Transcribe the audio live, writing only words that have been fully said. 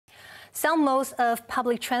Some modes of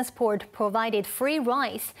public transport provided free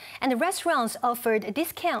rides, and the restaurants offered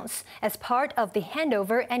discounts as part of the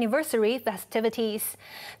handover anniversary festivities.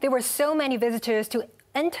 There were so many visitors to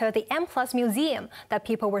enter the M+ Museum that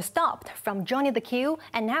people were stopped from joining the queue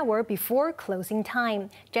an hour before closing time.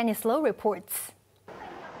 Janice Low reports.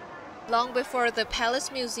 Long before the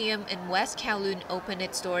Palace Museum in West Kowloon opened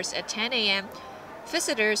its doors at 10 a.m.,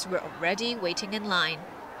 visitors were already waiting in line.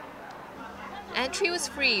 Entry was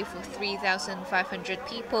free for 3,500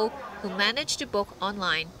 people who managed to book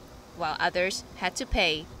online, while others had to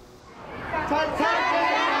pay.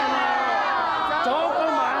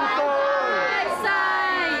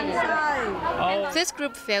 This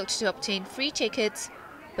group failed to obtain free tickets,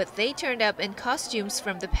 but they turned up in costumes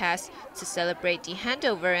from the past to celebrate the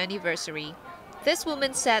handover anniversary. This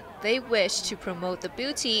woman said they wished to promote the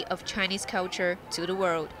beauty of Chinese culture to the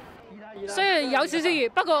world.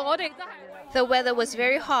 The weather was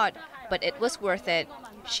very hot, but it was worth it,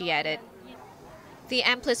 she added. The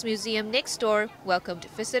M+ Museum next door welcomed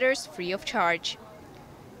visitors free of charge.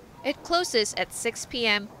 It closes at 6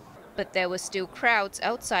 p.m., but there were still crowds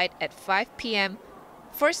outside at 5 p.m.,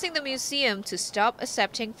 forcing the museum to stop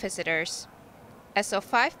accepting visitors. As of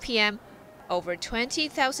 5 p.m., over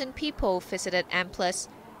 20,000 people visited M+,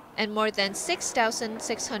 and more than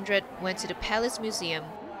 6,600 went to the Palace Museum.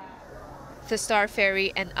 The Star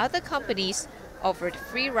Ferry and other companies offered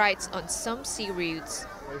free rides on some sea routes.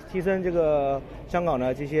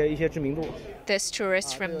 This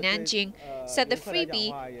tourist from Nanjing said the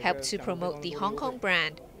freebie helped to promote the Hong Kong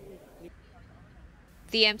brand.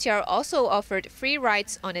 The MTR also offered free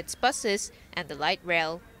rides on its buses and the light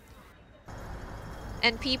rail.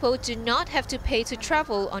 And people do not have to pay to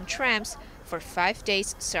travel on trams for 5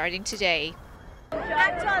 days starting today.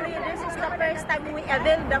 Actually, this is the first time we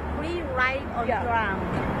avail the free ride on tram.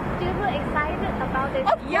 Do you feel excited about it?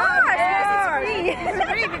 Of course! Yes, it's free. It's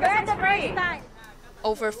free because it's free.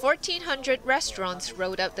 Over 1,400 restaurants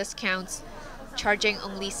rolled out discounts, charging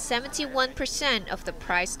only 71% of the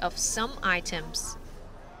price of some items.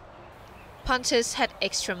 Punters had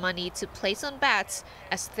extra money to place on bets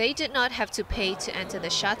as they did not have to pay to enter the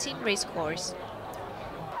Sha Tin racecourse.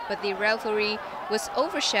 But the rivalry was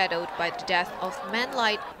overshadowed by the death of Man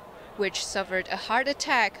Light, which suffered a heart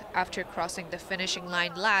attack after crossing the finishing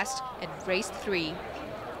line last in race 3.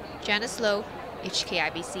 Janice Low,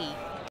 HKIBC.